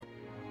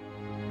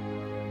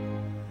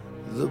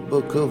The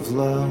book of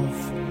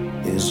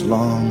love is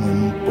long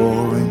and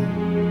boring.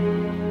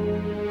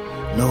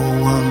 No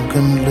one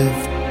can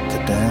lift the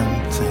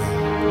damn thing.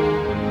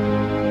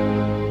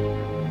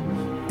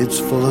 It's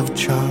full of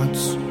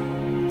charts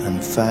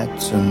and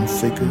facts and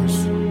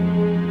figures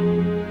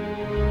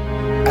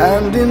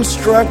and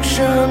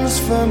instructions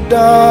for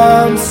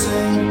dancing.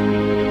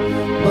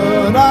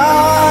 But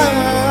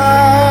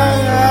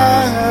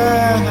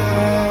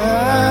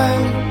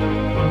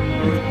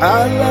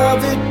I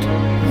love it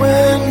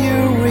when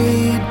you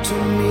read to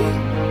me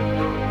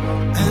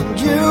and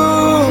you.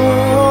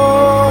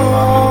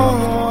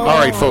 All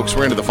right, folks,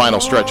 we're into the final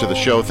stretch of the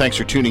show. Thanks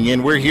for tuning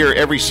in. We're here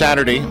every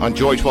Saturday on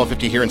Joy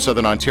 1250 here in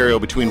Southern Ontario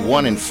between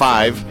 1 and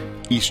 5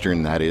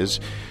 Eastern, that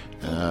is.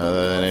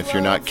 And if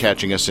you're not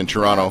catching us in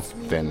Toronto,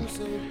 then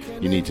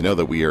you need to know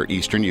that we are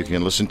Eastern. You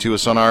can listen to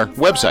us on our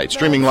website,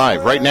 streaming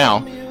live right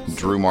now,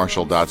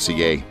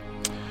 drewmarshall.ca.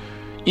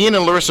 Ian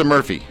and Larissa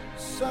Murphy,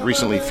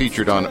 recently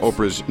featured on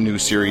Oprah's new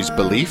series,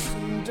 Belief.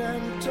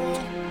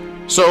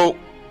 So,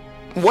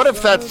 what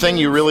if that thing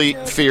you really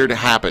feared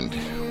happened?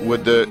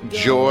 Would the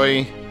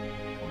joy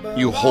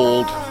you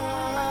hold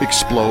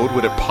explode?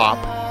 Would it pop?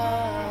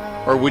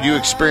 Or would you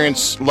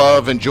experience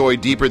love and joy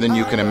deeper than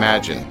you can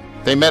imagine?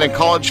 They met in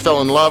college,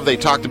 fell in love, they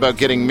talked about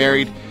getting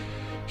married.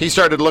 He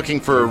started looking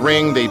for a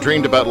ring. They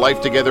dreamed about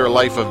life together, a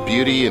life of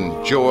beauty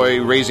and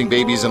joy, raising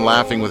babies and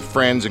laughing with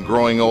friends and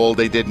growing old.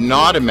 They did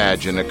not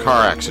imagine a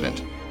car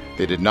accident.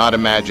 They did not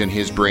imagine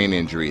his brain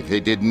injury. They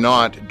did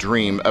not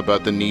dream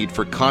about the need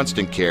for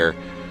constant care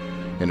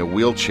in a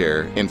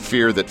wheelchair and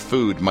fear that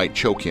food might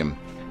choke him.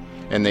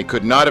 And they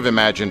could not have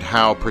imagined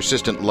how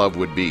persistent love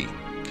would be.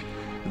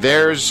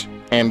 Theirs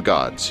and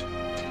God's.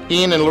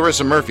 Ian and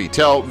Larissa Murphy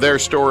tell their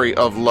story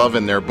of love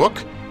in their book,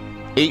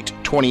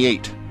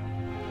 828.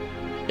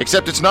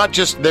 Except it's not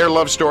just their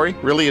love story.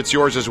 Really, it's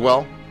yours as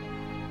well.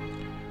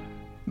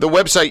 The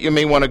website you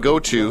may want to go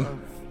to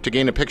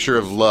gain a picture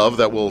of love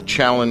that will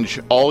challenge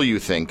all you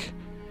think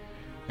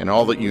and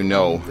all that you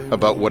know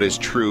about what is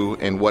true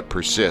and what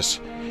persists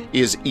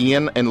is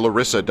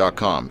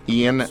ianandlarissa.com.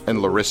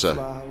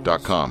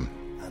 ianandlarissa.com.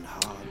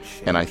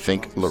 And I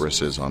think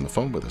Larissa is on the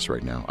phone with us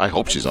right now. I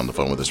hope she's on the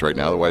phone with us right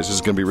now. Otherwise, this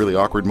is going to be a really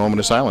awkward moment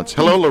of silence.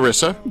 Hello,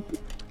 Larissa.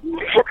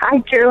 Hi,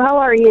 Drew. How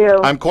are you?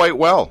 I'm quite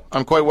well.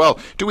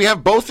 Do we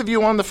have both of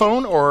you on the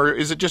phone, or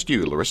is it just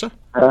you, Larissa?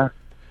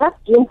 That's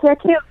Ian's here,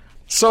 too.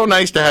 So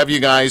nice to have you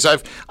guys.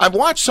 I've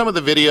watched some of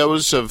the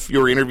videos of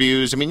your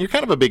interviews. I mean, you're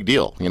kind of a big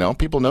deal. You know,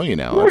 people know you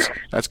now.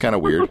 That's kind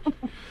of weird.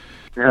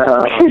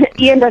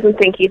 Ian doesn't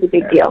think he's a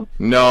big deal.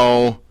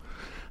 No,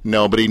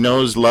 but he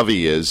knows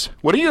Lovey is.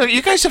 What do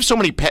you guys have so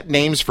many pet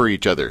names for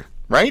each other,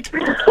 right?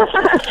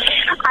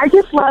 I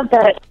just love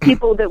that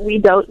people that we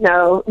don't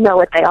know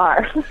what they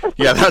are.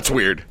 Yeah, that's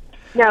weird.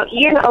 No,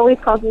 Ian always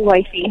calls me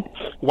wifey.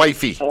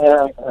 Wifey.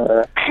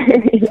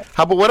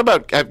 What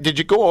about, did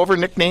you go over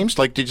nicknames?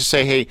 Like, did you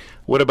say, hey,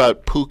 what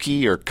about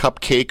Pookie or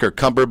Cupcake or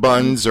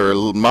Cumberbuns or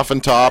Muffin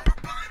Top?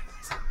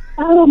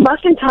 Oh,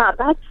 Muffin Top.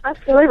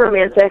 That's really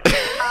romantic.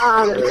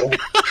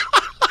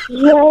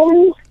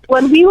 Ian,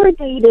 when we were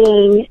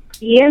dating,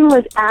 Ian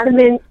was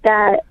adamant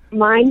that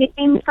my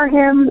nickname for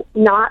him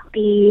not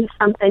be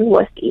something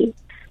wussy.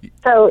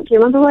 So, do you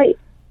remember what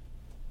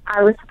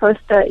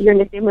your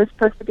nickname was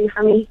supposed to be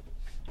for me?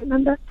 Do you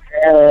remember?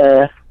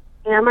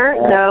 Hammer?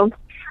 No.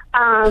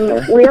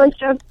 We always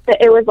joked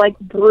that it was like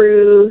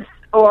Bruce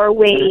or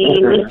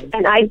Wayne,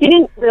 and I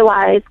didn't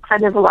realize, because I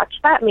never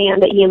watched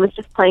Batman, that Ian was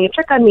just playing a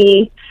trick on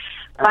me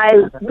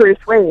by Bruce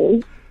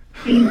Wayne.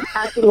 He's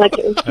acting like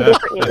it was two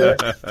different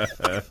names.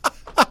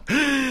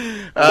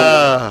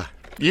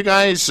 You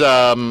guys,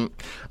 I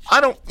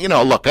don't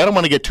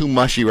want to get too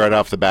mushy right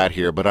off the bat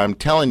here, but I'm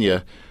telling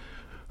you,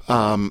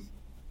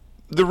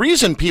 the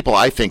reason people,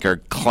 I think,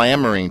 are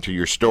clamoring to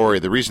your story,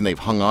 the reason they've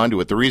hung on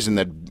to it, the reason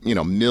that,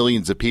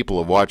 millions of people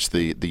have watched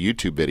the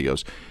YouTube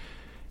videos,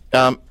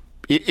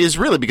 is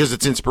really because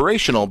it's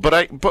inspirational.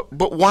 But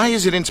why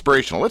is it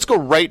inspirational? Let's go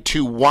right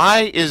to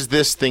why is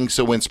this thing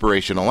so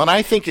inspirational? And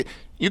I think,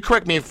 you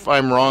correct me if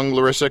I'm wrong,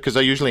 Larissa, because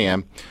I usually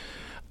am.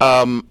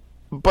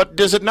 But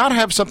does it not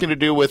have something to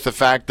do with the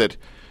fact that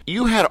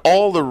you had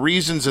all the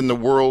reasons in the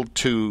world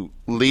to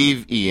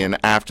leave Ian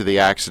after the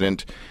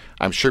accident?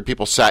 I'm sure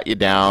people sat you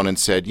down and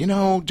said,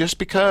 just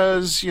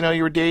because, you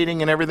were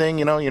dating and everything,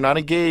 you're not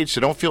engaged,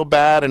 so don't feel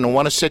bad and I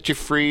want to set you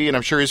free. And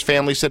I'm sure his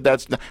family said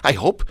that. I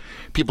hope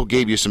people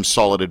gave you some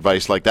solid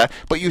advice like that.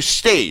 But you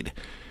stayed.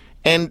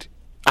 And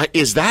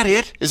is that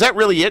it? Is that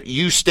really it?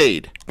 You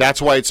stayed.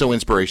 That's why it's so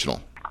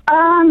inspirational.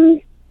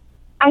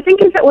 I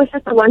think if it was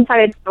just a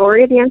one-sided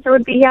story, the answer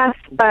would be yes.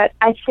 But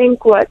I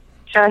think what's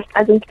just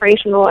as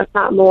inspirational, if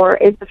not more,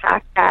 is the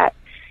fact that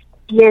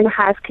Ian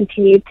has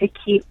continued to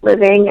keep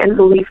living and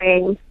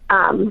believing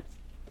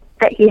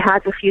that he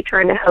has a future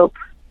and a hope.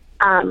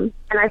 And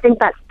I think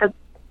that's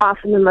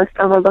often the most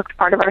overlooked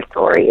part of our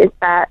story is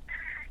that,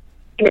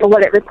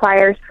 what it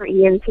requires for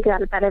Ian to get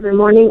out of bed every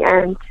morning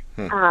and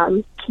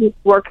keep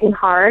working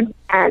hard.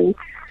 And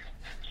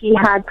he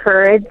had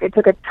courage. It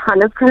took a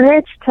ton of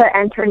courage to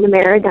enter into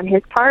marriage on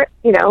his part,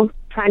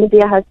 trying to be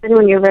a husband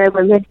when you're very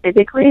limited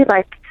physically,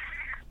 like,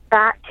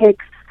 that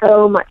takes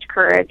so much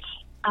courage.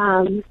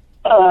 And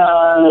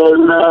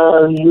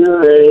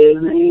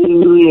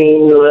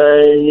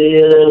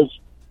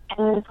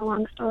it's a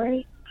long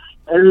story.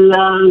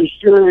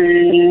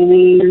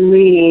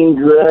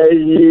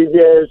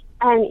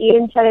 And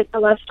Ian said it's a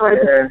love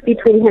story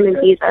between him and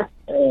Jesus.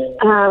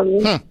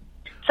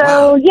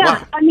 So yeah,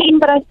 wow. I mean,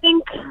 but I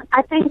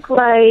think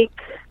like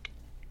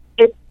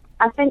it.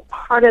 I think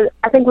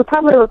we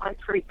probably look like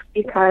freaks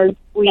because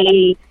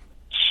we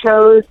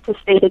chose to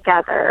stay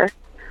together.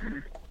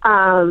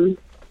 But,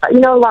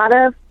 a lot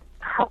of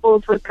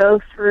couples would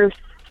go through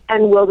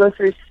and will go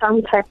through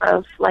some type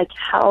of like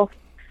health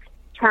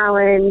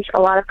challenge. A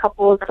lot of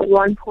couples at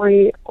one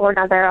point or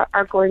another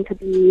are going to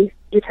be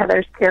each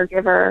other's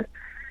caregiver.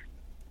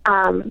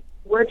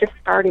 We're just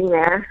starting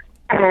there,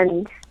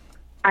 and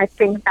I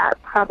think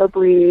that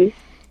probably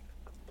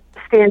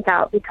stands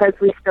out because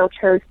we still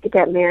chose to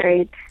get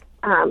married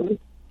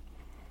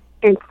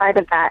in spite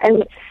of that.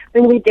 And I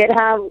mean, we did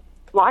have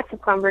lots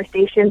of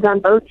conversations on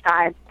both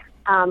sides,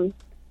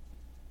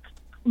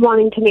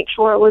 wanting to make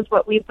sure it was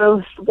what we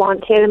both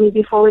wanted. I mean,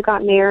 before we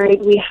got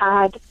married, we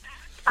had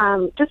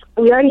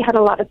we already had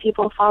a lot of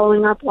people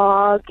following our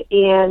blog,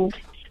 and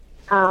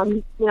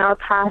our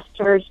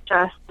pastors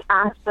just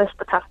asked us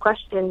the tough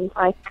questions,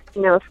 like,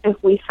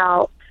 if we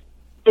felt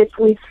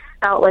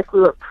like we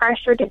were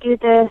pressured to do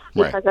this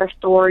because our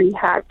story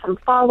had some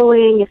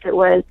following, if it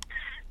was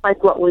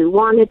like what we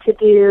wanted to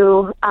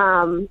do.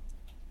 And,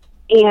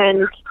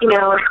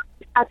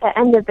 at the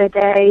end of the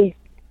day,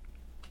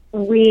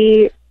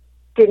 we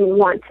didn't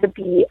want to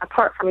be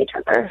apart from each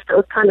other. So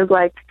it's kind of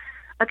like,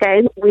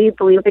 okay, we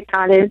believe that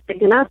God is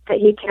big enough that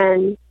he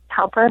can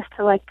help us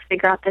to like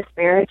figure out this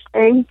marriage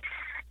thing.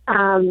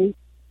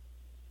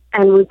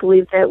 And we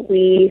believe that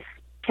we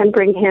can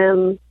bring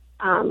him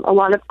a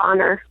lot of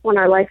honor when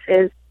our life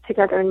is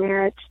together in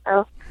marriage.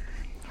 So,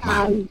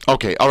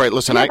 okay, all right.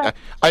 Listen, yeah.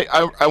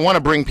 I want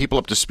to bring people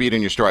up to speed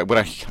in your story,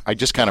 but I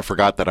just kind of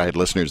forgot that I had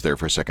listeners there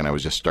for a second. I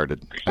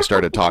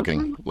started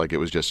talking like it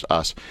was just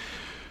us.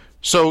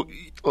 So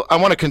I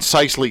want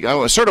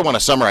to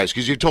summarize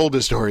because you've told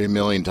this story a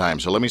million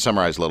times. So let me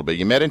summarize a little bit.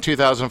 You met in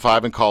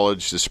 2005 in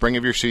college, the spring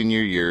of your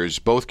senior years,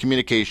 both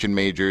communication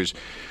majors.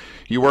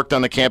 You worked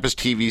on the campus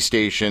TV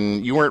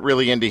station. You weren't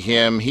really into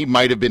him. He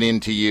might have been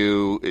into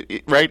you,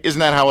 right? Isn't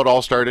that how it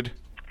all started?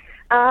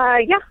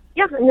 Yeah.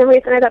 And then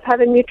we ended up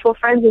having mutual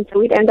friends, and so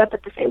we'd end up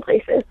at the same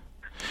places.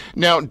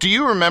 Now, do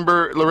you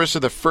remember, Larissa,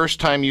 the first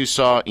time you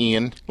saw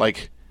Ian?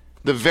 Like,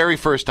 the very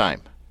first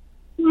time?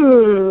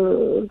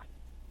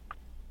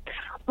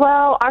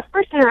 Well, our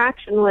first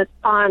interaction was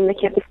on the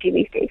campus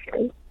TV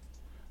station.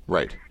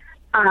 Right.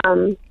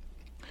 Well,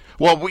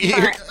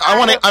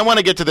 I want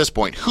to get to this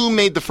point. Who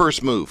made the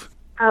first move?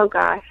 Oh,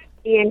 gosh.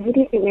 Ian, who do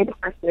you think made the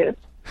first move?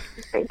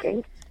 I'm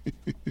thinking.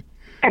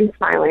 I'm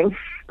smiling.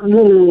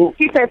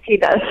 He says he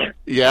does.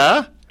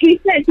 Yeah? He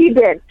said he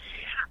did.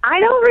 I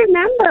don't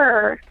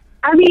remember.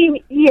 I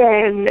mean,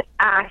 Ian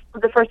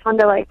was the first one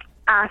to,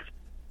 ask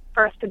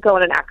for us to go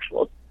on an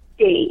actual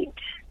date.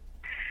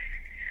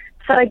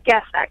 So I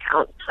guess that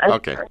counts.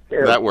 Okay,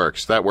 that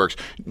works.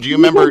 Do you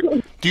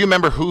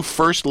remember who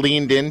first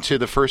leaned into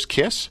the first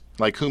kiss?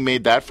 Like, who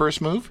made that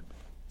first move?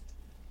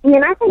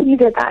 Ian, I think you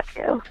did that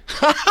too.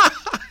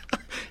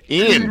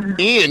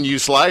 Ian, you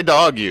sly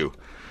dog, you.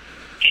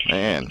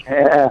 Man.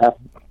 Yeah.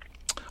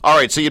 All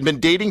right, so you'd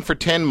been dating for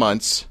 10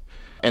 months,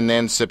 and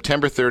then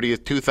September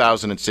 30th,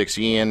 2006,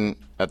 Ian,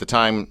 at the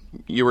time,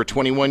 you were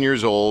 21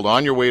 years old,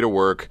 on your way to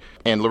work,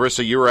 and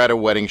Larissa, you were at a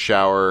wedding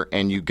shower,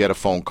 and you get a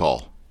phone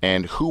call.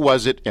 And who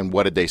was it, and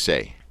what did they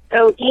say?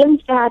 So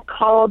Ian's dad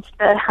called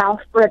the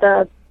house where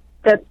the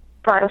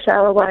bridal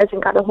shower was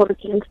and got a hold of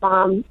Ian's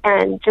mom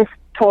and just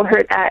told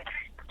her that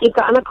he'd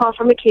gotten a call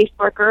from a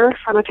caseworker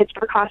from a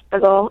Pittsburgh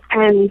hospital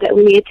and that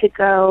we needed to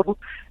go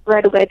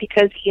right away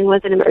because Ian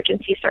was in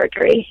emergency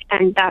surgery.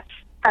 And that's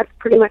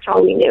pretty much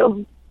all we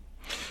knew.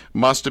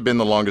 Must have been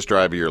the longest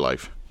drive of your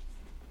life.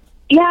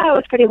 Yeah, it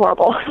was pretty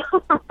horrible.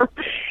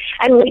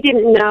 And we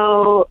didn't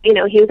know, he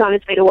was on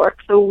his way to work,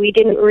 so we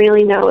didn't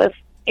really know if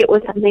it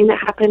was something that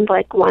happened,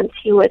 once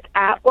he was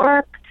at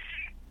work.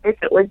 We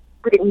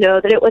didn't know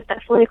that it was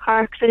definitely a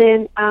car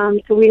accident.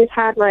 So we just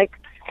had,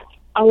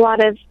 a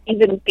lot of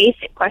even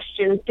basic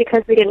questions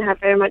because we didn't have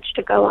very much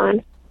to go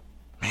on.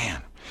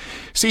 Man.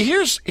 See,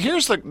 here's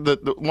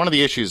the one of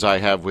the issues I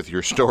have with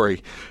your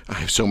story. I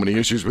have so many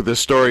issues with this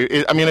story.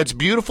 It's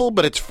beautiful,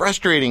 but it's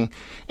frustrating,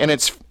 and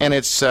it's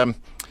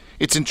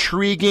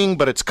intriguing,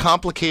 but it's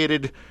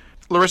complicated.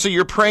 Larissa,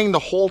 you're praying the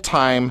whole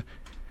time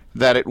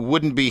that it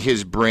wouldn't be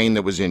his brain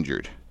that was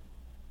injured.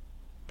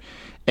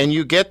 And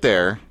you get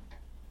there,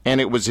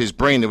 and it was his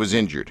brain that was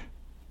injured.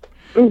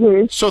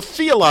 Mm-hmm. So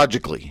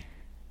theologically,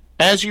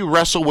 as you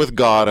wrestle with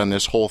God on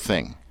this whole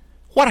thing,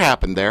 what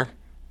happened there?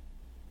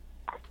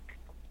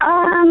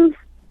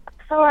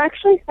 So I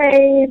actually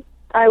say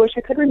I wish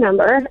I could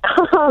remember.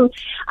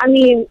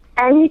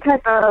 Any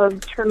type of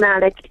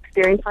traumatic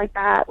experience like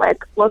that,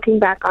 looking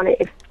back on it,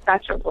 is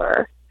such a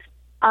blur.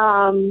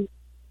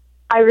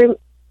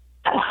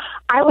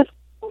 I was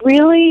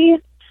really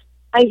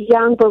a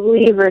young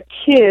believer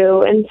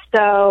too, and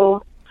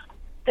so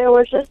there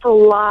was just a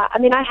lot. I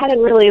mean, I hadn't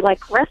really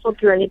wrestled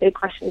through any big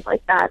questions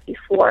like that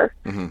before.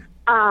 Mm-hmm.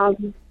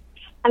 And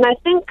I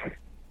think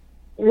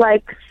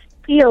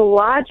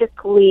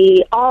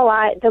theologically,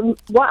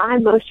 what I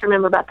most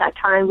remember about that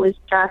time was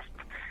just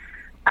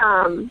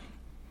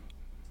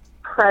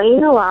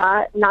praying a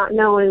lot, not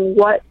knowing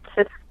what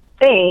to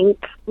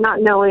think,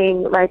 not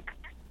knowing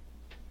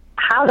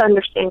how to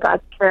understand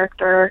God's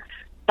character,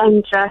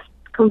 and just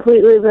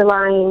completely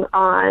relying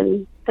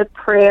on the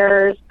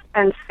prayers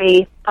and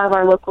faith of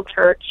our local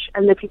church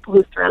and the people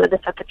who surrounded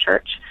us at the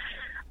church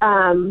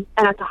and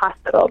at the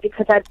hospital.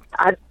 Because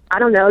I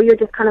don't know, you're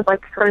just kind of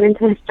thrown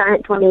into this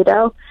giant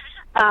tornado,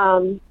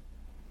 and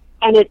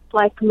it's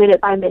minute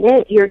by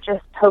minute, you're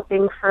just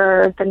hoping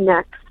for the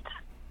next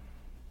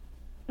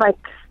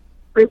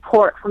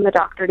report from the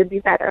doctor to be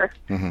better.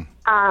 Mm-hmm.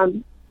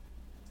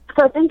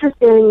 So it's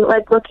interesting,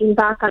 looking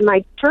back on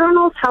my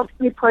journals helps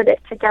me put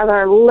it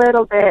together a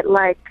little bit,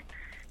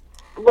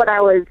 what I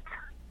was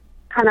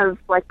kind of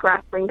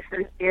grappling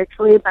through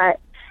spiritually, but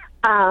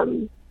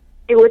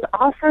it was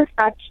also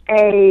such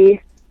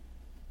a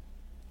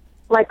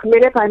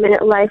minute by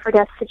minute life or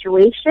death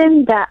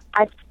situation that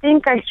I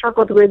think I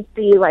struggled with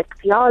the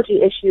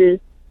theology issues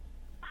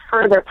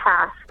further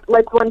past.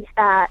 Once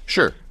that,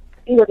 sure,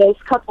 those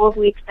couple of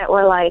weeks that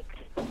were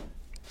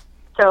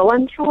so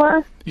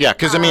unsure. Yeah,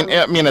 because I mean,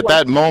 at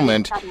that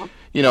moment,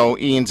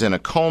 Ian's in a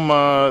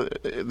coma.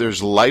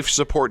 There's life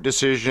support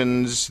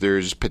decisions.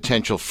 There's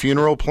potential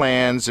funeral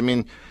plans. I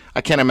mean,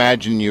 I can't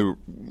imagine you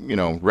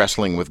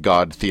wrestling with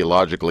God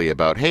theologically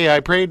about, hey, I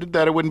prayed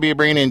that it wouldn't be a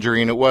brain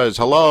injury, and it was.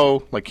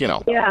 Hello,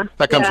 Yeah,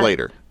 that comes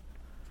later.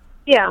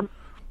 Yeah.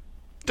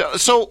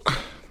 So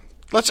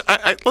let's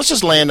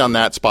just land on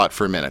that spot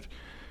for a minute.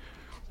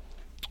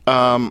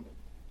 I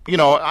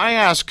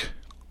ask,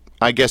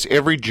 I guess,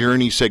 every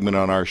journey segment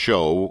on our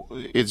show,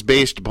 it's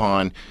based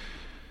upon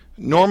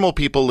normal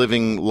people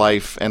living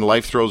life, and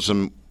life throws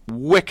them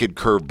wicked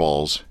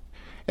curveballs.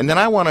 And then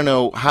I want to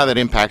know how that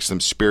impacts them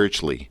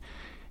spiritually.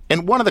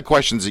 And one of the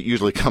questions that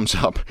usually comes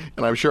up,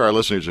 and I'm sure our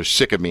listeners are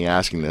sick of me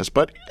asking this,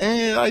 but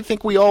I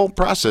think we all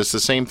process the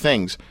same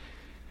things.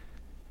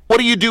 What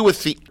do you do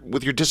with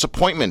your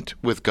disappointment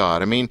with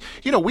God? I mean,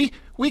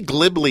 we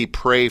glibly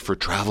pray for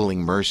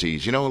traveling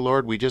mercies.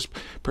 Lord, we just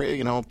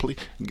pray, please,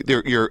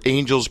 your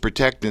angels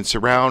protect and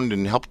surround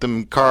and help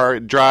them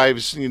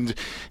drives,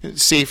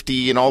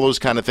 safety and all those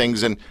kind of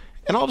things. And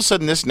all of a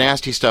sudden this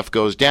nasty stuff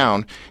goes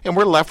down and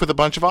we're left with a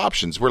bunch of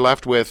options. We're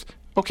left with,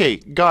 okay,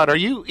 God, are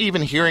you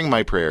even hearing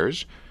my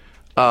prayers?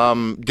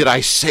 Did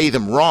I say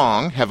them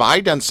wrong? Have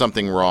I done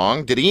something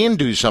wrong? Did Ian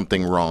do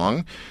something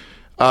wrong?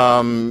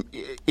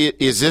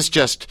 Is this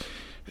just,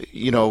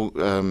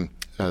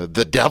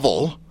 the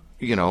devil?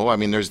 I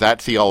mean, there's that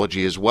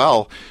theology as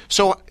well.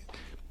 So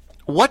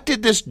what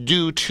did this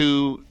do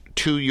to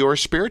your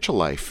spiritual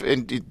life?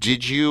 And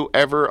did you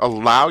ever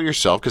allow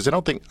yourself, because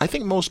I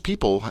think most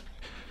people,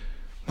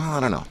 well, I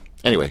don't know.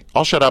 Anyway,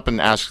 I'll shut up and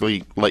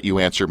let you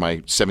answer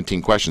my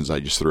 17 questions I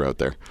just threw out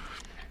there.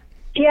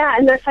 Yeah,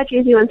 and they're such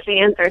easy ones to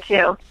answer,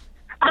 too.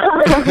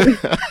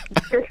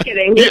 Just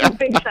kidding. Yeah.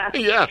 Big stuff.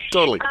 Yeah,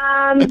 totally.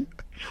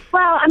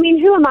 Well, I mean,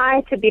 who am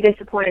I to be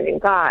disappointed in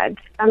God?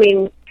 I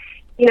mean,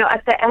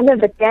 at the end of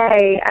the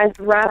day, as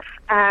rough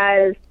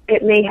as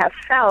it may have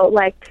felt,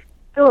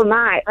 who am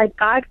I?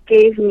 God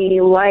gave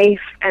me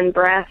life and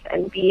breath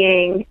and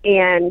being,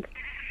 and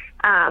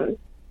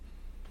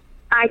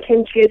I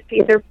can choose to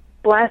either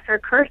bless or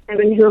curse him,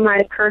 and who am I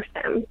to curse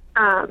him?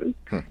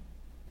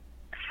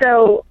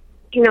 So,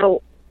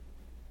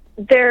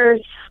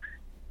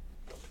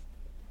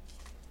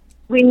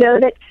 we know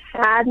that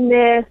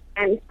sadness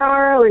and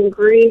sorrow and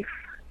grief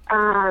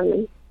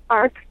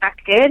are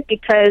expected,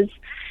 because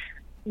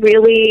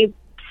really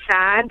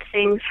sad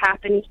things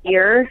happen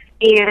here,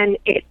 and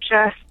it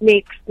just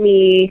makes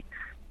me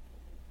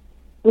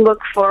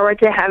look forward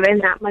to heaven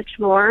that much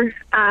more.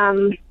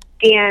 And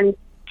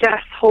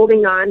just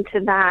holding on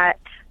to that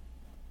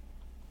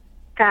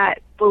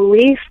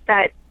belief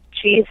that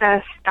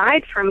Jesus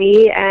died for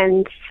me,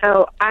 and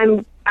so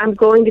I'm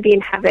going to be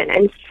in heaven.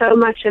 And so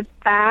much of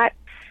that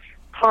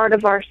part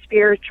of our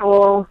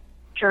spiritual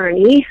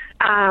journey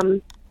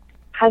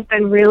has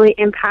been really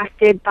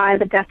impacted by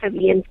the death of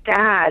Ian's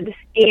dad.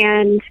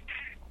 And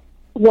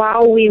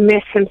while we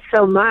miss him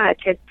so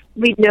much,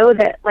 we know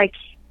that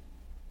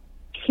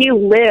he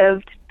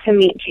lived to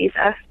meet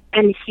Jesus,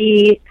 and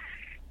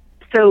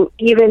so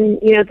even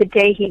the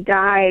day he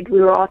died,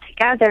 we were all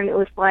together, and it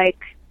was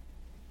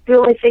the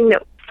only thing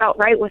that felt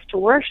right was to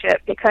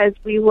worship, because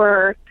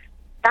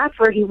that's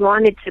where he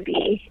wanted to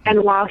be.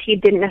 And while he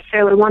didn't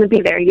necessarily want to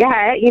be there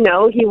yet, he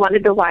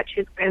wanted to watch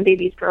his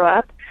grandbabies grow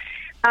up.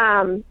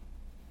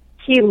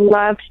 He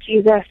loved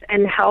Jesus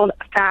and held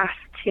fast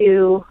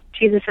to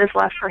Jesus'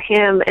 love for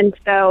him. And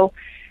so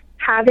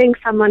having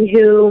someone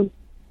who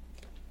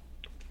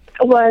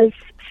was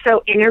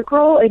so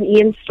integral in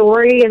Ian's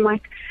story and was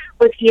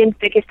Ian's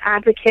biggest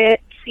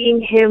advocate, seeing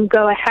him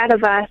go ahead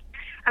of us,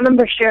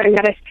 remember sharing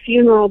at a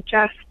funeral,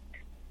 just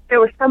there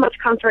was so much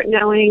comfort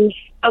knowing,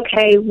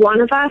 okay,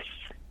 one of us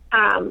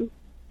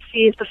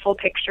sees the full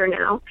picture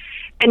now.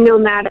 And no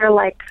matter,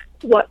 like,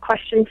 what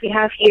questions we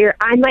have here,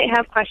 I might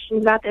have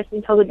questions about this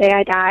until the day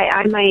I die.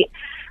 I might,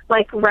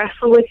 like,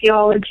 wrestle with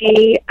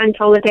theology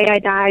until the day I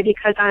die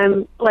because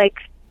I'm, like,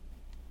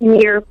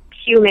 near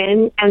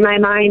human and my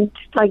mind,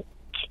 like,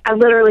 I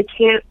literally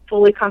can't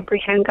fully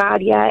comprehend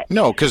God yet.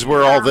 No, because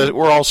we're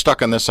all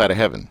stuck on this side of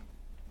heaven.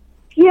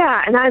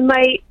 Yeah, and I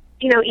might,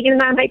 Ian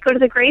and I might go to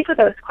the grave with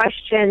those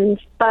questions,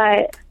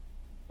 but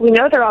we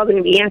know they're all going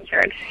to be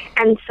answered.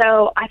 And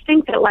so I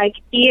think that, like,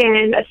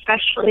 Ian,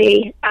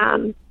 especially,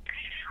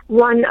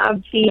 one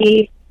of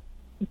the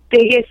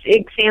biggest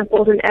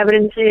examples and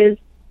evidences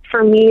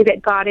for me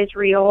that God is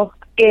real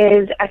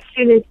is as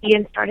soon as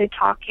Ian started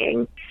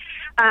talking,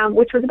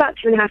 which was about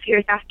 2.5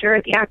 years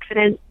after the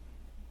accident,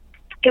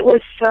 it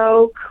was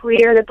so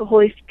clear that the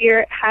Holy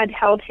Spirit had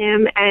held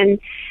him and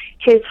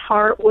his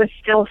heart was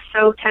still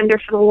so tender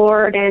for the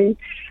Lord and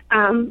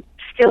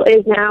still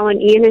is now.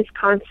 And Ian is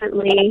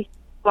constantly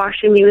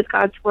washing me with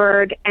God's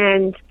word.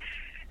 And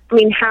I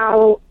mean,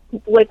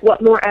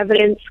 what more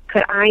evidence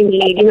could I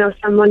need?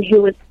 Someone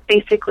who was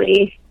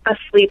basically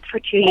asleep for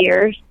 2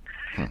 years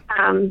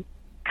kind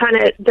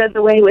of does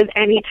away with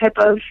any type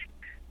of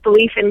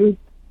belief in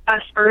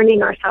us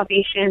earning our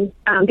salvation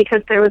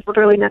because there was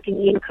literally nothing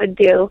Ian could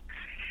do,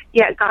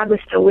 yet God was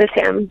still with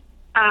him.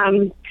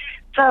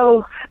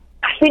 So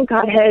I think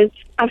God has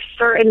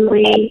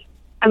certainly,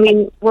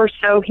 we're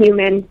so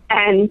human,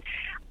 and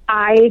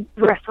I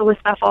wrestle with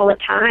stuff all the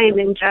time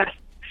and just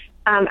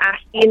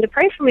ask Ian to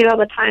pray for me all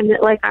the time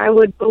that, like, I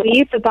would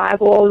believe the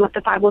Bible and what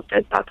the Bible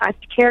says about God's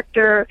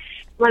character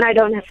when I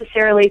don't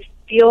necessarily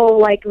feel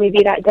like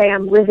maybe that day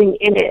I'm living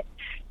in it.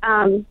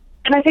 And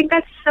I think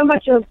that's so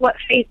much of what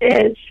faith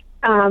is,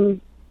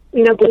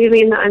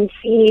 believing in the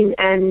unseen.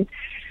 And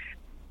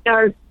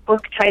our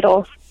book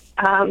title,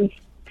 in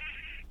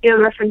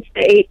reference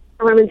to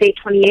Romans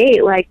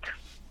 8:28, like,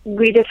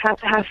 we just have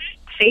to have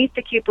faith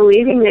to keep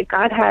believing that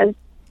God has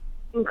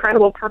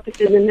incredible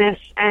purposes in this.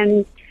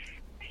 And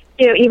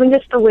even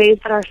just the ways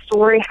that our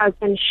story has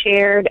been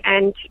shared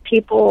and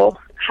people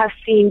have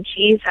seen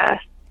Jesus.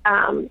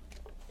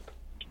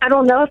 I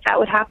don't know if that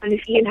would happen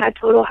if Ian had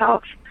total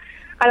health.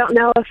 I don't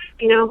know if,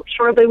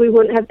 surely we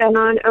wouldn't have been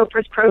on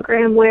Oprah's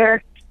program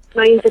where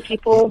millions of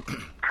people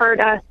heard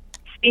us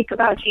speak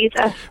about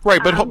Jesus.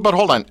 Right, but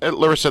hold on.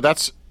 Larissa,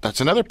 that's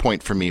another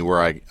point for me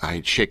where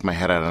I shake my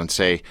head at it and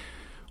say,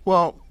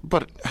 well,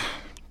 but,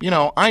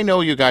 I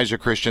know you guys are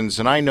Christians,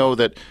 and I know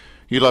that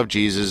you love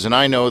Jesus, and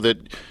I know that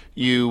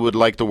you would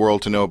like the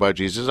world to know about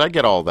Jesus. I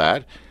get all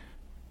that.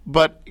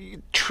 But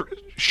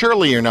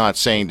surely you're not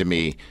saying to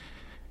me,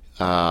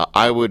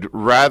 I would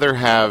rather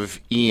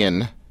have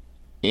Ian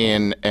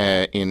in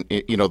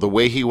the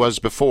way he was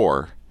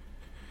before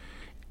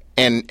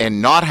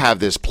and not have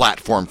this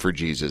platform for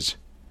Jesus.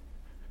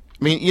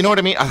 I mean, you know what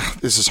I mean?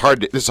 This is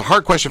hard. This is a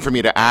hard question for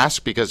me to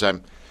ask because I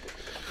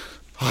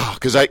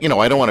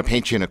don't want to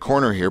paint you in a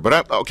corner here,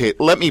 but okay,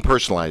 let me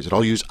personalize it.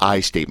 I'll use I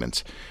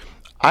statements.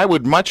 I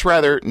would much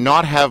rather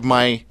not have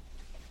my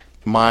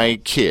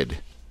kid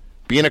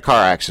be in a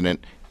car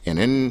accident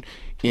and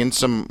in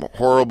some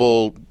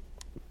horrible,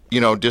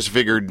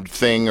 disfigured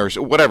thing or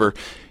whatever,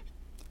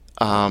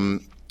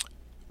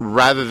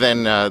 rather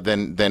than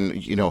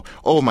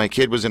oh, my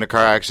kid was in a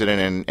car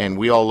accident and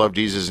we all love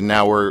Jesus and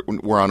now we're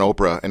on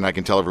Oprah and I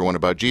can tell everyone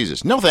about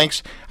Jesus. No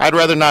thanks. I'd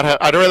rather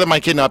my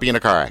kid not be in a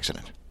car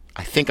accident.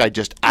 I think I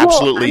just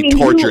absolutely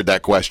tortured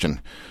that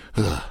question.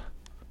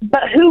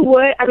 But who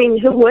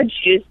would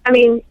choose?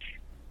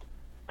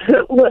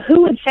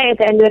 Who would say at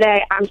the end of the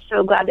day, I'm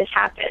so glad this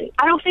happened?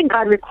 I don't think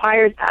God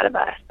requires that of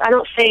us. I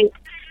don't think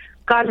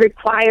God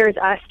requires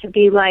us to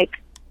be, like,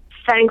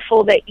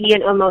 thankful that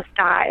Ian almost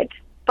died.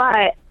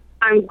 But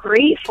I'm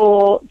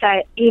grateful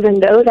that even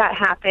though that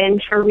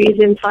happened for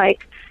reasons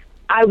like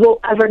I will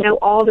ever know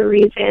all the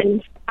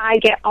reasons, I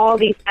get all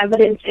these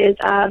evidences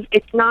of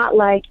it's not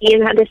like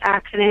Ian had this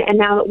accident and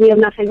now we have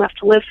nothing left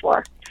to live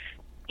for.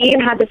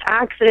 Ian had this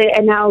accident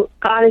and now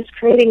God is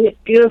creating this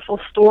beautiful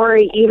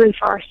story even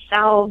for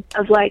ourselves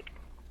of, like,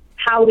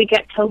 how we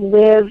get to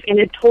live in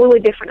a totally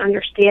different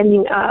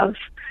understanding of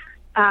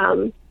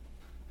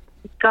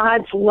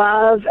God's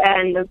love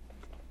and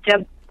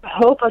the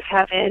hope of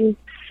heaven.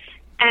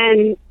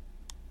 And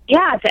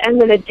yeah, at the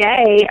end of the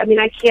day,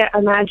 I can't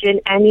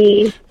imagine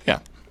any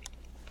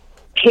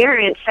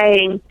parent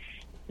saying,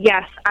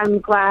 yes, I'm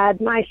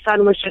glad my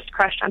son was just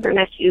crushed under an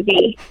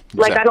SUV. Exactly.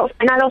 Like, I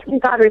don't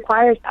think God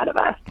requires that of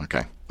us.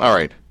 Okay. All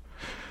right.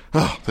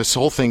 Oh, this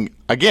whole thing,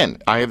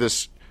 again, I have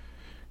this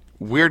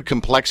weird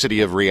complexity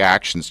of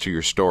reactions to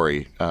your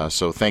story.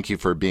 So thank you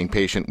for being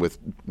patient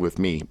with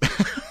me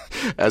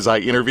as I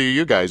interview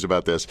you guys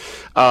about this.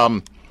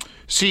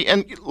 See,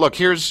 and look,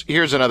 here's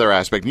another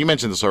aspect. You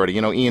mentioned this already.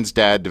 Ian's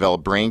dad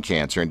developed brain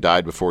cancer and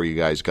died before you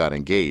guys got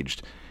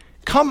engaged.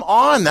 Come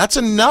on, that's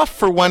enough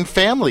for one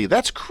family.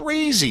 That's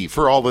crazy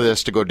for all of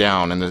this to go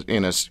down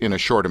in a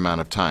short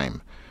amount of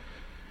time.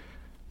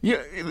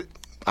 Yeah,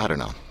 I don't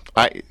know.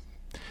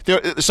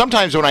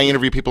 Sometimes when I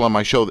interview people on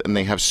my show and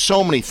they have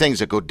so many things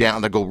that go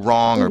down, that go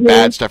wrong, or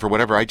bad stuff or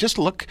whatever, I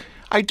look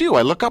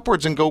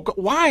upwards and go,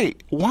 why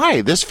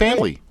this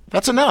family?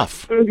 That's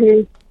enough.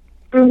 Yeah,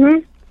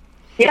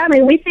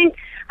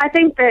 I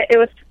think that it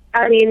was,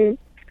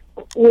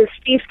 with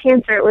Steve's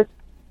cancer, it was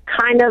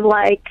kind of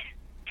like,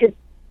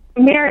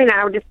 Mary and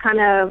I were just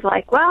kind of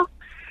like, well,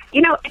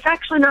 it's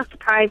actually not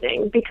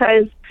surprising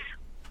because,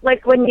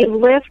 like, when you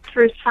live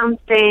through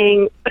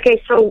something,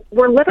 okay, so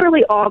we're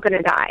literally all going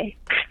to die.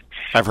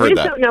 I've heard that. We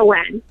just don't know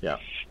when. Yeah.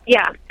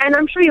 Yeah, and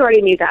I'm sure you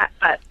already knew that,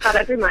 but thought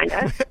I'd remind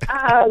us.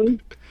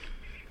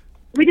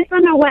 We just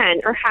don't know when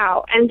or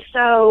how. And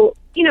so,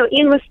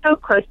 Ian was so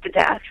close to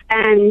death.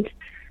 And,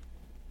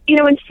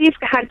 when Steve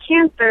had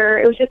cancer,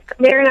 it was just,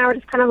 Mary and I were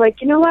just kind of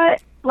like, you know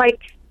what?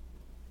 Like,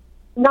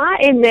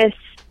 not in this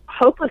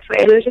hopeless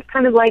way. It was just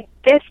kind of like,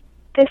 this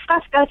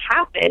stuff does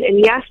happen. And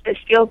yes, this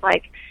feels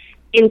like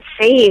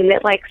insane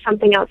that, like,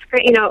 something else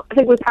great. I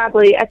think we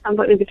probably, at some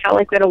point, we felt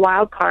like we had a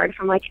wild card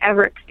from, like,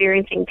 ever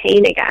experiencing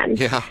pain again.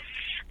 Yeah.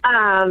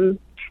 And,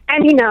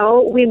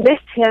 we miss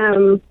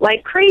him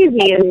like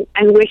crazy and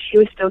wish he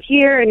was still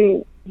here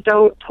and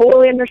don't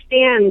totally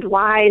understand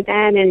why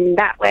then and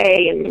that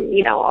way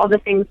and, all the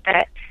things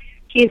that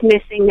he's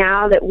missing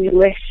now that we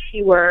wish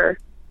he were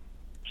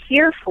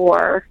here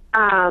for.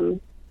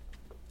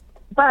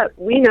 But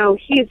we know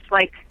he's,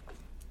 like,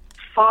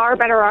 far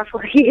better off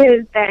where he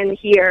is than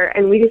here,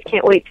 and we just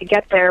can't wait to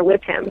get there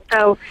with him.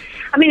 So,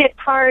 it's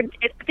hard.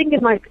 I think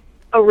in, like,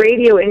 a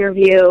radio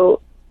interview,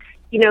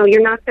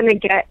 you're not going to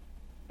get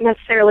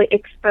necessarily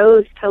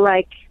exposed to,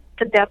 like,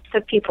 the depths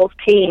of people's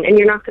pain, and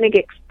you're not going to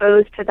get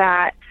exposed to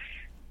that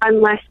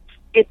unless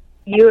it's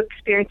you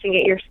experiencing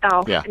it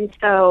yourself. Yeah. And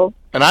so...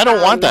 And I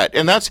don't want that.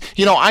 And that's,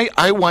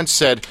 I once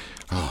said,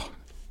 I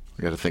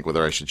got to think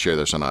whether I should share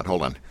this or not.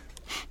 Hold on.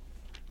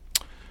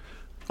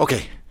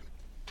 Okay.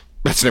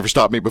 That's never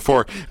stopped me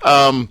before.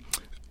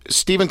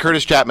 Stephen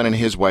Curtis Chapman and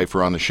his wife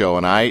were on the show,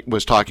 and I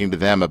was talking to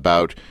them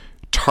about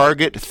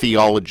target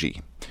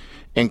theology.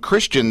 And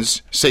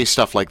Christians say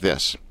stuff like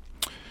this.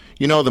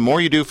 The more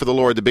you do for the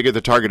Lord, the bigger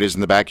the target is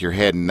in the back of your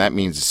head, and that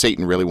means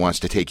Satan really wants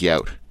to take you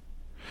out.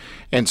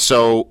 And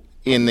so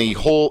in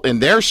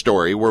their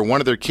story, where one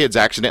of their kids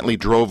accidentally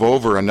drove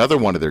over another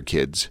one of their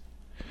kids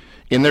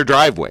in their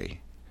driveway,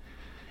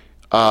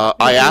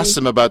 I asked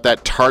them about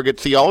that target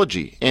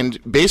theology. And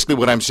basically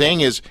what I'm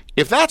saying is,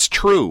 if that's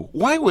true,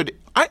 why would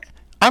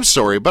I'm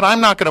sorry, but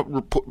I'm not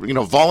going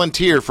to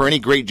volunteer for any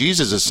great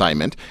Jesus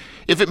assignment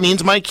if it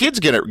means my kids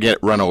get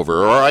run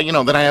over, or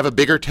that I have a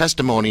bigger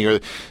testimony,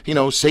 or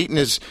Satan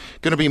is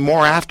going to be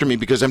more after me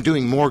because I'm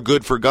doing more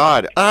good for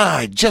God.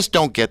 I just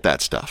don't get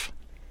that stuff.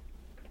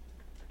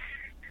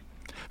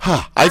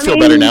 I feel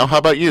better now. How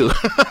about you?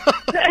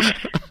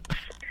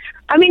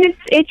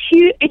 It's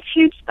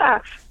huge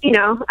stuff.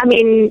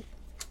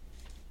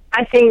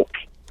 I think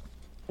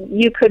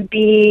you could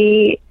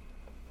be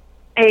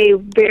a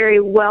very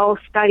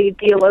well-studied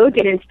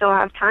theologian and still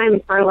have time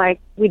for,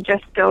 like, we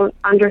just don't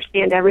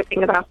understand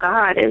everything about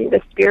God and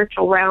the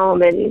spiritual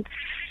realm and,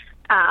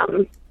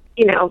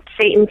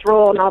 Satan's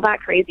role and all that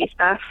crazy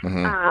stuff.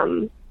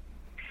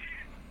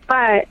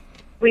 But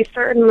we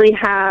certainly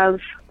have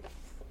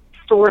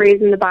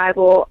stories in the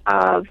Bible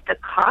of the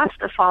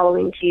cost of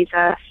following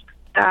Jesus.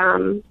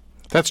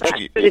 That's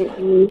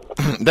true.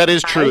 That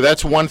is true.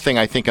 That's one thing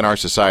I think in our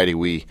society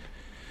the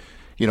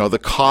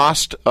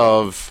cost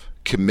of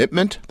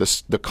commitment,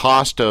 the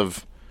cost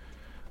of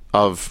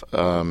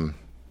the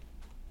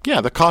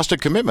cost of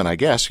commitment, I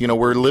guess.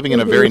 We're living in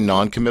a very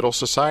non-committal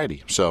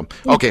society. So,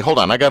 okay, hold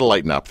on. I got to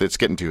lighten up. It's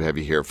getting too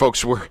heavy here.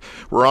 Folks,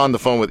 we're on the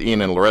phone with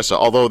Ian and Larissa,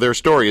 although their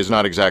story is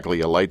not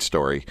exactly a light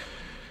story.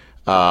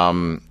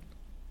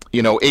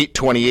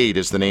 828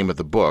 is the name of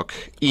the book.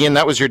 Ian,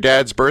 that was your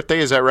dad's birthday,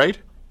 is that right?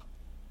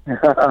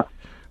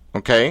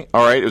 Okay,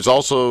 all right. It was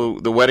also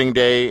the wedding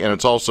day, and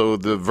it's also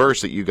the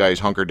verse that you guys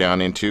hunker down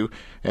into.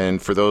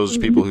 And for those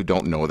people who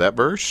don't know that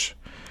verse,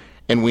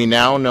 and we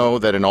now know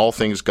that in all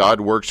things God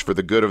works for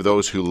the good of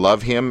those who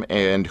love him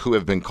and who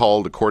have been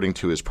called according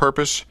to his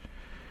purpose.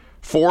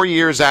 4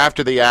 years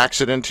after the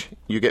accident,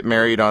 you get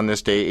married on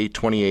this day,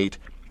 828.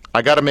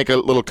 I got to make a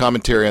little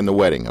commentary on the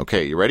wedding.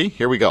 Okay, you ready?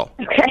 Here we go.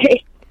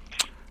 Okay.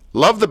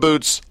 Love the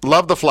boots,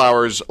 love the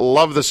flowers,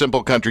 love the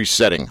simple country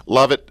setting.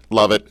 Love it,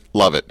 love it,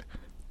 love it.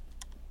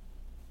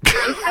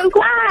 I'm so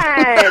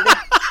glad.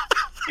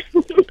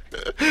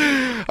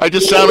 I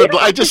just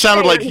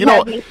sounded like you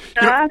know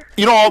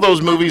all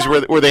those movies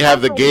where they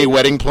have the gay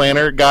wedding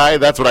planner guy.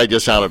 That's what I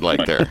just sounded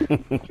like there.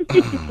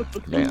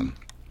 Man.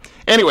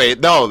 Anyway,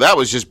 no, that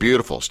was just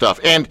beautiful stuff.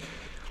 And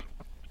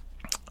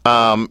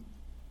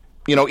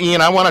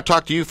Ian, I want to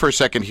talk to you for a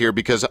second here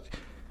because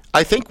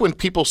I think when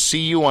people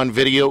see you on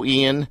video,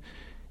 Ian,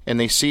 and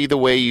they see the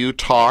way you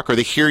talk or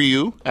they hear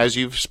you as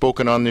you've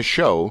spoken on this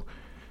show,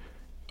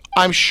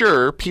 I'm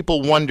sure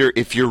people wonder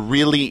if you're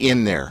really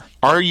in there.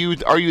 Are you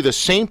the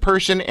same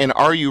person, and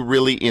are you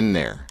really in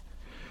there?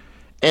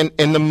 And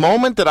the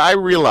moment that I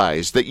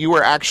realized that you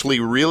were actually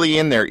really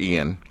in there,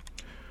 Ian,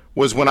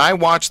 was when I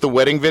watched the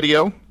wedding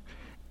video,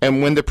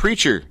 And when the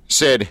preacher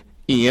said,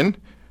 Ian,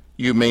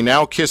 you may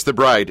now kiss the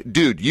bride,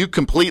 dude, you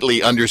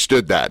completely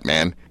understood that,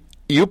 man.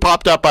 You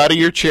popped up out of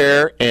your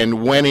chair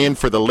and went in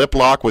for the lip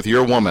lock with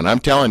your woman. I'm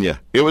telling you,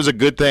 it was a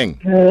good thing.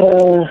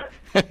 Yes.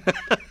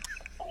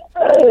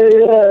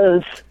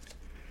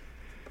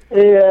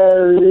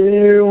 Yes,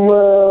 you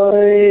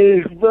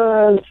my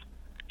husband.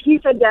 He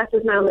said yes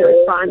is my only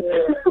response.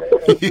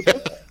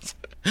 Yes.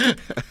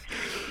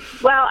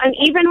 Well, and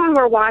even when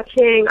we're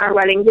watching our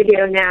wedding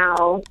video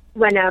now,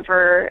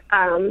 whenever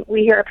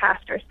we hear a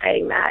pastor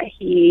saying that,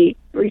 he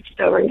reaches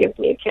over and gives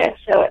me a kiss.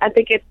 So I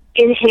think it's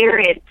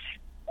inherent.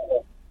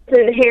 It's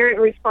an inherent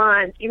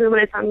response, even when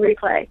it's on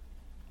replay.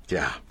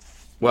 Yeah.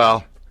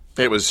 Well,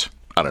 it was,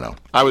 I don't know.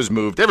 I was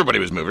moved. Everybody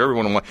was moved.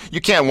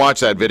 You can't watch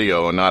that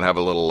video and not have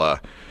a little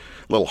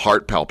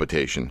heart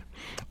palpitation.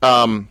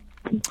 I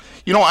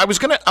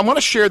want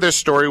to share this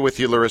story with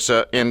you,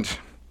 Larissa, and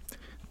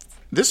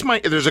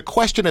there's a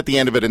question at the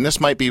end of it, and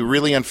this might be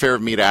really unfair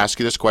of me to ask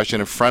you this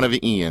question in front of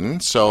Ian.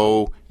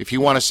 So if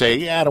you want to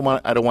say, I don't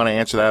want to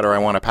answer that, or I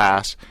want to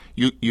pass,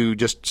 you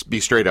just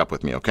be straight up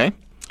with me, okay?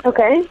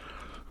 Okay.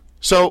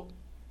 So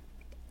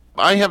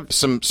I have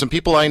some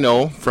people I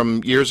know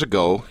from years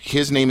ago.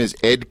 His name is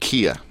Ed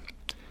Kia.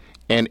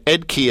 And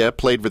Ed Kia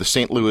played for the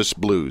St. Louis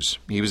Blues.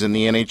 He was in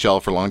the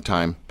NHL for a long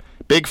time.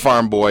 Big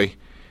farm boy.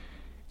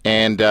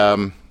 And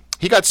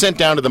he got sent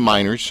down to the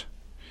minors.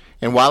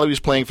 And while he was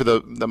playing for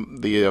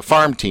the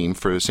farm team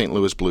for the St.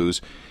 Louis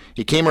Blues,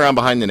 he came around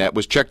behind the net,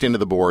 was checked into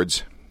the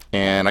boards.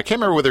 And I can't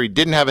remember whether he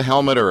didn't have a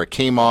helmet or it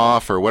came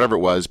off or whatever it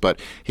was, but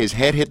his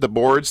head hit the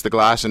boards, the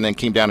glass, and then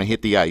came down and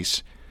hit the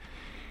ice.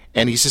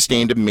 And he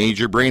sustained a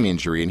major brain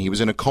injury, and he was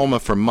in a coma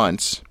for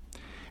months.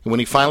 And when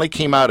he finally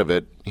came out of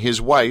it,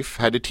 his wife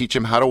had to teach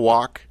him how to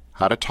walk,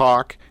 how to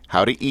talk,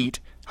 how to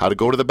eat, how to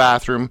go to the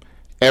bathroom,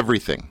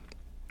 everything.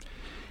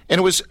 And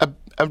it was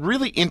a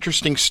really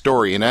interesting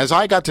story. And as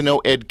I got to know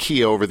Ed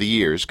Kia over the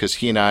years, because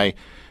he and I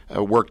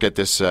worked at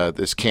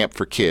this camp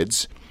for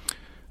kids,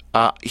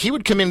 he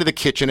would come into the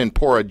kitchen and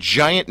pour a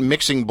giant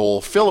mixing bowl,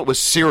 fill it with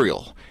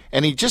cereal.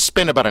 And he just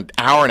spent about an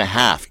hour and a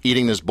half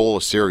eating this bowl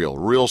of cereal,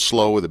 real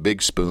slow with a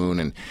big spoon.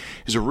 And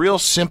he's a real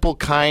simple,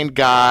 kind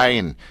guy.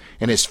 And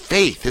his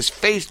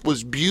faith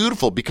was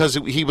beautiful because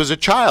he was a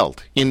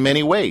child in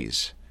many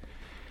ways.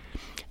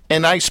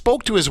 And I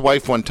spoke to his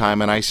wife one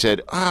time and I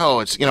said, I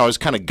was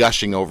kind of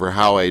gushing over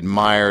how I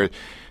admire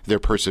their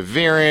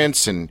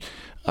perseverance and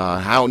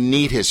how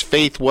neat his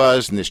faith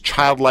was and this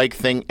childlike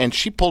thing. And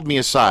she pulled me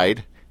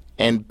aside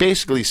and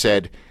basically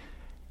said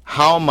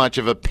how much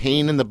of a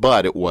pain in the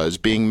butt it was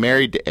being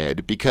married to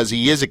Ed because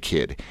he is a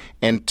kid.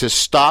 And to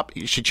stop,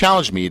 she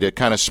challenged me to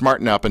kind of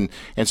smarten up and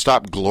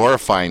stop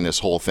glorifying this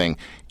whole thing.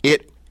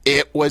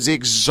 It was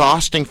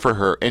exhausting for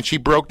her, and she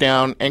broke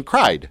down and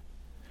cried.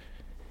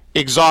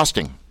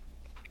 Exhausting.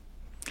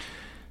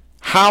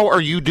 How are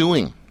you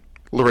doing,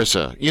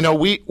 Larissa?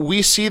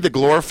 We see the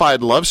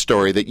glorified love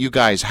story that you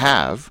guys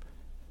have,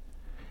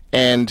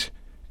 and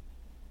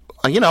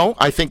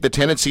I think the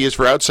tendency is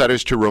for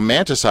outsiders to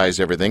romanticize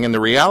everything, and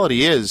the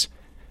reality is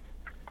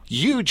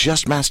you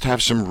just must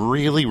have some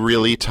really,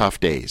 really tough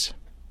days.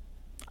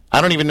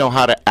 I don't even know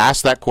how to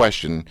ask that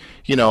question,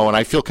 and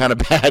I feel kind of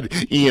bad,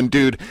 Ian,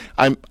 dude.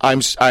 I'm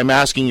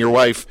asking your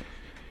wife,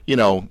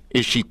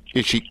 does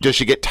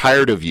she get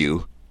tired of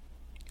you?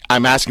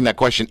 I'm asking that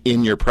question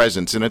in your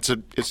presence, and it's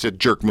a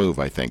jerk move,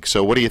 I think.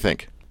 So what do you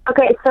think?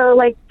 Okay, so,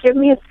 give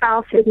me a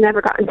spouse who's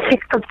never gotten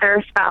sick of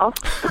their spouse.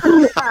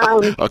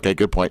 Okay,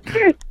 good point.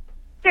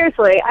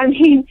 Seriously, I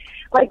mean,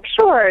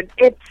 sure,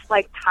 it's,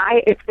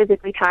 it's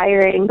physically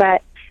tiring,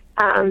 but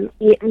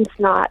Ian's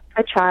not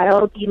a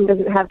child. Ian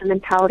doesn't have the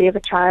mentality of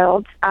a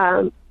child.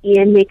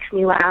 Ian makes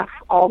me laugh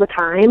all the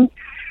time.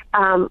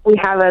 We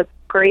have a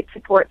great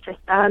support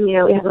system.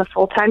 We have a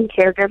full-time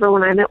caregiver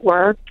when I'm at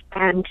work,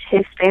 and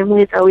his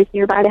family is always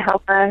nearby to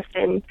help us,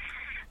 and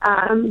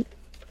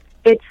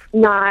it's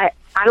not...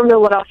 I don't know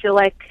what I'll feel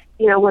like,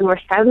 when we're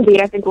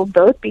 70. I think we'll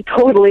both be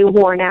totally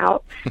worn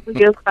out. We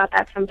joke about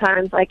that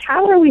sometimes.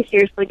 How are we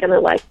seriously going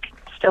to,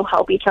 still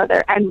help each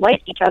other and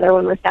like each other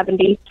when we're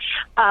 70?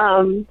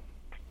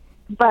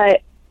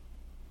 But,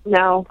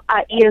 no,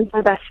 Ian's my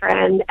best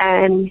friend,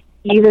 and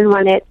even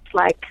when it's,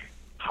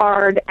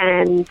 hard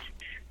and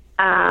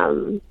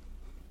I'm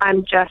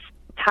just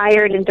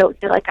tired and don't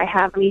feel like I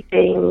have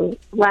anything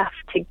left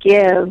to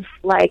give,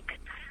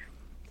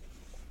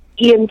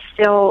 Ian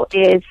still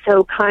is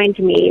so kind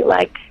to me.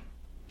 I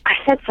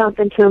said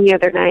something to him the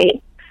other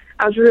night.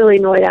 I was really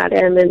annoyed at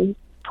him and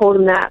told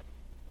him that.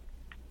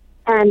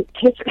 And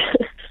his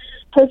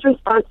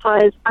response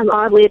was, "I'm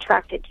oddly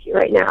attracted to you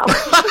right now."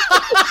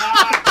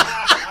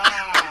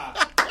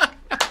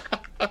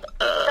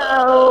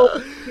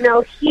 So,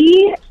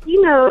 he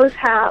knows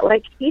how,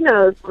 he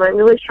knows when I'm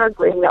really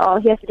struggling, all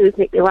he has to do is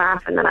make me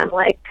laugh, and then I'm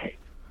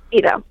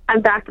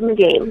I'm back in the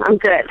game. I'm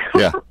good.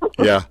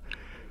 Yeah.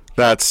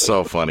 That's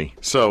so funny.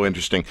 So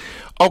interesting.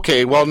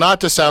 Okay, well,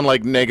 not to sound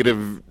like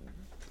negative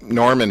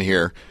Norman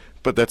here,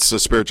 but that's a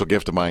spiritual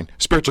gift of mine.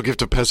 Spiritual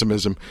gift of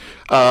pessimism.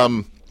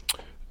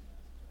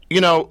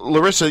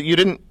 Larissa, you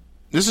didn't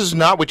this is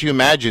not what you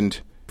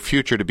imagined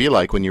future to be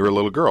like when you were a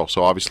little girl.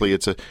 So obviously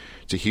it's a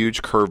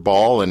huge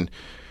curveball, and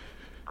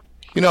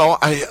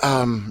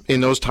I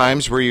in those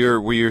times where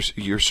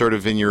you're sort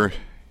of in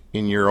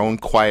your own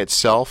quiet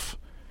self,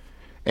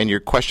 and you're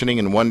questioning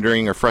and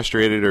wondering or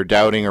frustrated or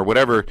doubting or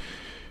whatever.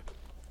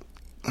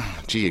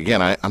 Gee,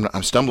 again,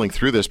 I'm stumbling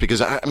through this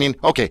because I mean,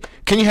 okay,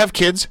 can you have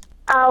kids?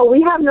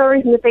 We have no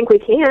reason to think we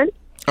can't.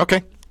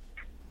 Okay.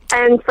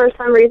 And for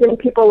some reason,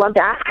 people love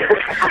to ask.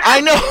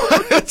 I know.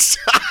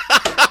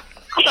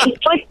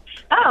 Like,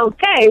 oh,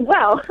 okay,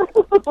 well.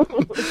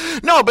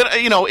 No, but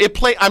it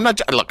play. I'm not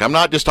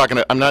just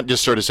talking. I'm not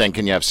just sort of saying,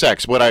 can you have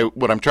sex? What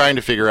I'm trying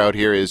to figure out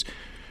here is,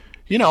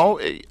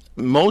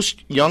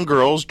 most young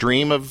girls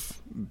dream of.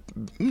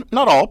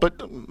 Not all,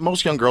 but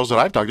most young girls that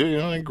I've talked to,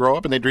 they grow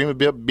up and they dream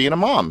of being a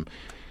mom,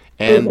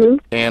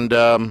 and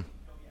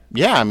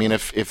yeah, I mean,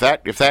 if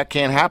that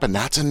can't happen,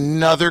 that's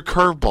another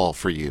curveball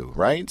for you,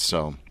 right?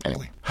 So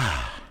anyway,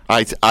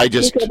 I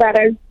just You feel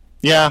better.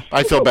 Yeah,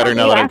 I feel better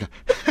now that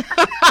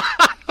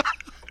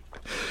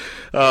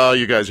Oh,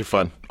 you guys are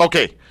fun.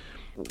 Okay,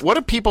 what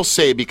do people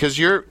say? Because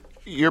you're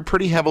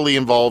pretty heavily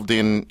involved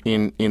in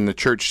the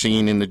church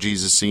scene, in the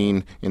Jesus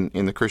scene,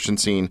 in the Christian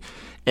scene,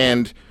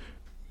 and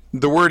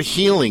the word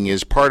healing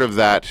is part of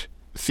that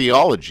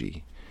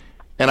theology.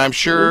 And I'm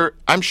sure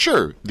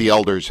the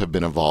elders have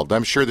been involved.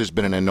 I'm sure there's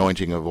been an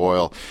anointing of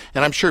oil,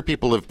 and I'm sure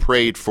people have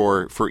prayed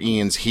for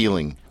Ian's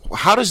healing.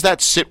 How does that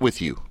sit with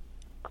you?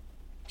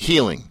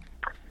 Healing.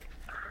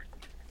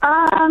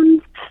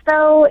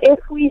 So if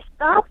we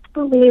stopped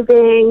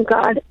believing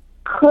God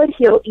could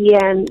heal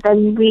Ian,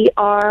 then we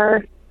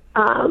are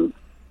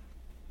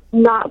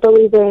not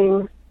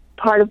believing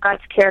part of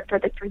God's character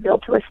that's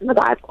revealed to us in the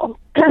Bible.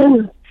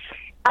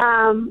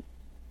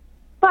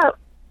 But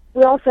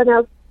we also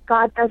know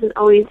God doesn't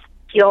always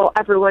heal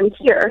everyone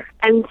here.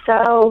 And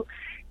so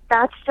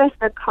that's just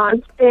a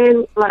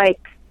constant, I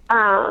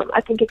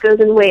think it goes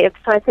in waves.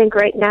 So I think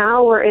right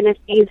now we're in a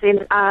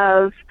season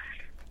of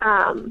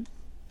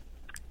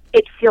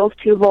it feels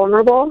too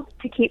vulnerable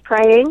to keep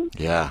praying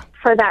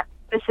for that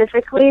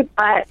specifically.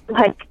 But,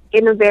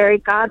 in a very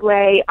God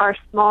way, our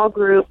small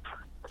group,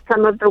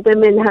 some of the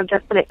women have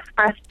just been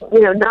expressed,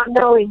 not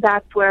knowing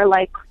that's where,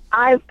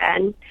 I've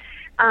been,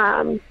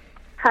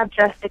 have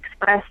just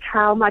expressed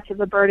how much of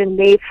a burden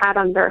they've had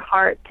on their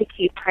heart to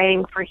keep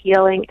praying for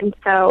healing. And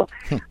so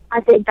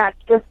I think that's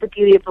just the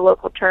beauty of the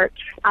local church.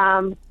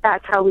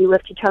 That's how we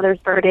lift each other's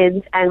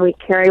burdens and we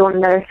carry one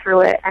another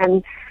through it.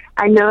 And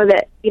I know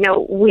that,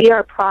 we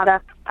are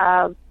products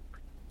of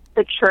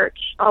the church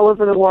all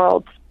over the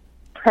world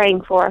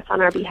praying for us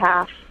on our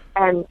behalf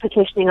and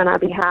petitioning on our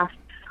behalf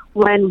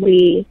when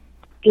we,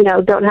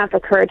 don't have the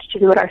courage to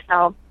do it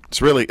ourselves.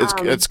 It's really,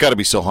 it's got to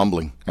be so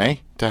humbling, eh?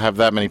 To have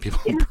that many people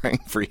praying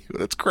for you.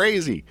 That's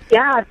crazy.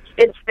 Yeah,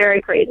 it's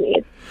very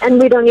crazy.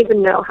 And we don't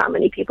even know how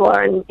many people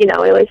are. And, we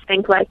always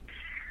think, why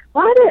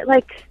did,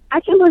 I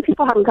can't believe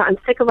people haven't gotten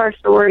sick of our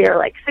story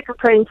or, sick of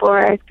praying for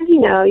us. Because,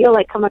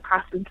 you'll, come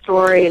across the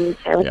story and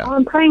say, oh,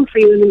 I'm praying for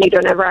you, and then you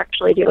don't ever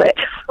actually do it.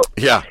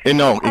 Yeah,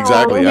 no,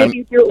 exactly. Maybe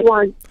you do it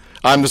once.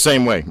 I'm the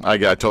same way. I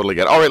totally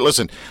get it. All right,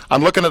 listen,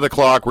 I'm looking at the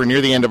clock. We're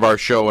near the end of our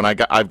show, and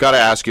I've got to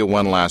ask you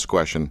one last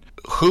question.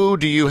 Who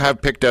do you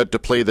have picked out to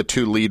play the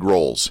two lead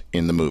roles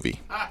in the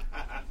movie?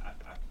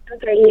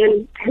 Okay,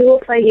 Ian, who will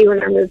play you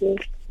in our movie?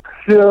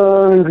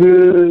 Tom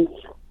Cruise.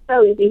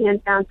 So easy,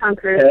 hands down, Tom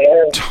Cruise.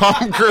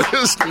 Tom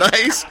Cruise,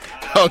 nice.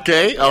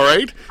 Okay, all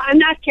right. I'm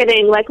not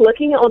kidding.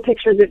 Looking at old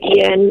pictures of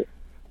Ian,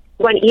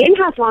 when Ian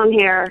has long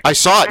hair... I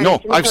saw it.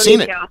 No, I've seen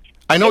it.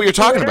 I know what you're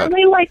talking about.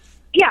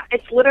 Yeah,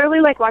 it's literally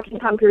like watching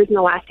Tom Cruise in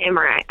The Last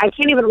Samurai. I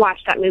can't even watch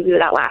that movie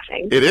without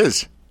laughing. It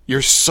is.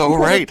 You're so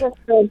right. It's just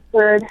so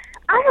absurd.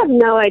 I have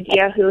no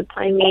idea who would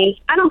play me.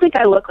 I don't think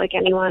I look like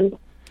anyone.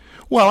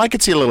 Well, I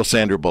could see a little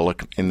Sandra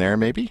Bullock in there,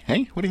 maybe.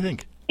 Hey, what do you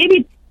think?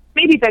 Maybe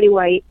Betty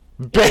White.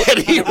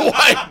 Betty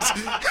White!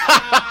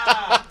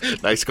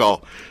 Nice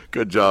call.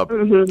 Good job.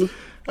 Mm-hmm.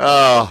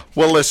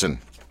 Well, listen.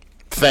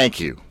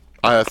 Thank you.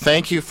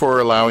 Thank you for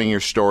allowing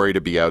your story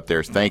to be out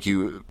there. Thank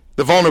you.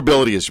 The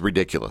vulnerability is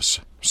ridiculous.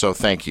 So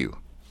thank you.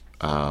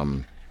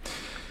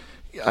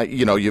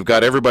 You've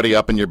got everybody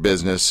up in your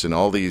business and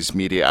all these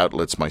media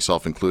outlets,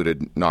 myself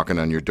included, knocking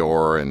on your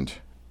door. And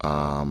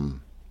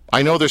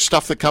I know there's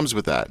stuff that comes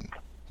with that.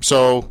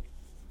 So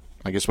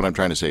I guess what I'm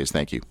trying to say is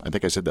thank you. I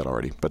think I said that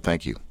already, but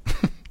thank you.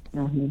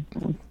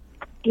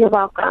 You're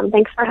welcome.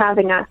 Thanks for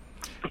having us.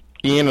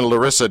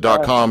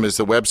 IanandLarissa.com is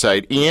the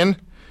website. Ian,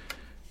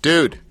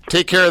 dude,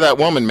 take care of that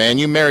woman, man.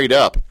 You married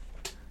up.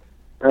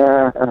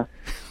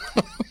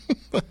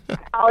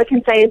 All I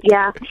can say is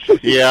yeah.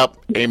 Yep.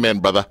 Amen,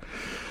 brother.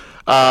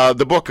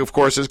 The book, of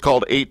course, is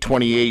called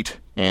 828,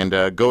 and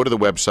go to the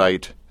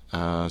website,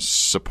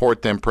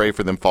 support them, pray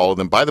for them, follow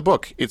them, buy the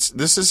book.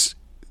 This is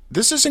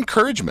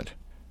encouragement.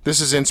 This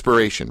is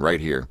inspiration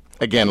right here.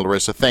 Again,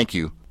 Larissa, thank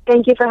you.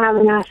 Thank you for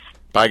having us.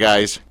 Bye,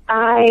 guys.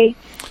 Bye.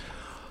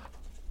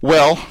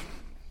 Well,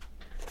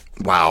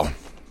 wow.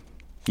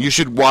 You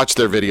should watch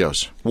their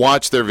videos.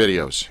 Watch their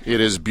videos. It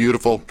is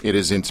beautiful. It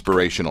is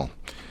inspirational.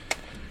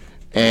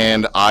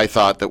 And I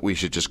thought that we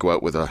should just go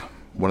out with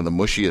one of the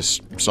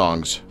mushiest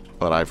songs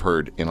that I've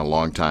heard in a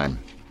long time.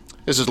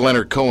 This is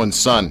Leonard Cohen's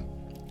son,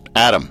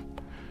 Adam,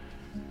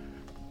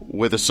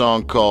 with a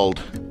song called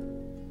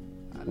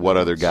What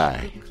Other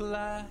Guy.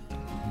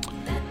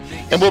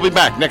 And we'll be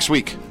back next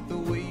week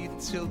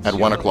at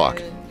 1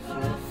 o'clock.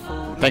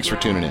 Thanks for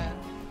tuning in.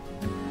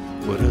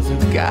 What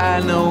other guy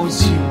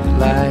knows you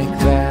like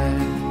that?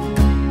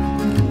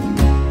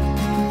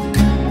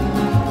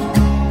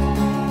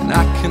 And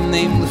I can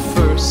name the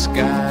first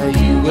guy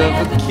you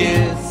ever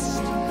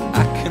kissed.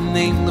 I can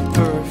name the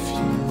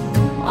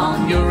perfume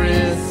on your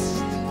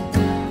wrist.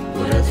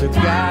 What other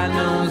guy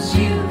knows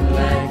you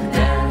like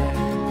that?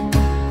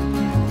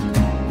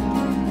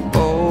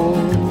 Oh,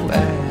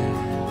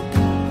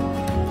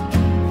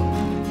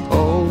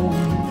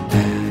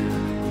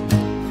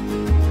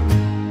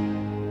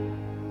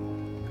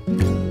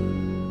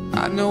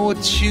 I know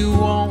what you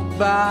want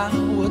by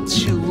what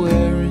you're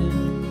wearing,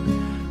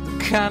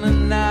 the kind of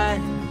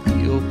night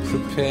you're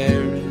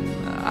preparing.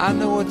 I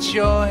know what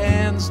your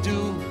hands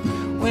do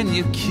when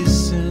you're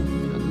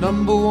kissing,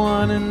 number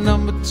one and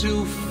number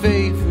two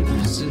favorite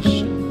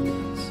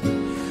positions.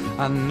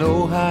 I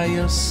know how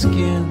your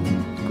skin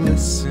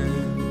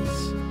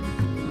glistens.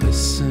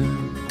 Listen,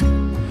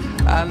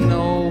 I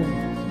know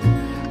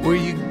where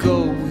you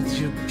go with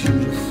your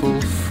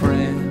beautiful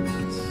friends.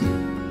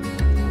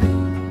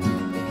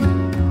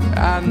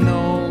 I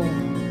know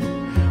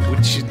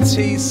what you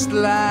taste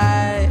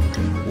like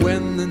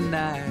when the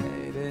night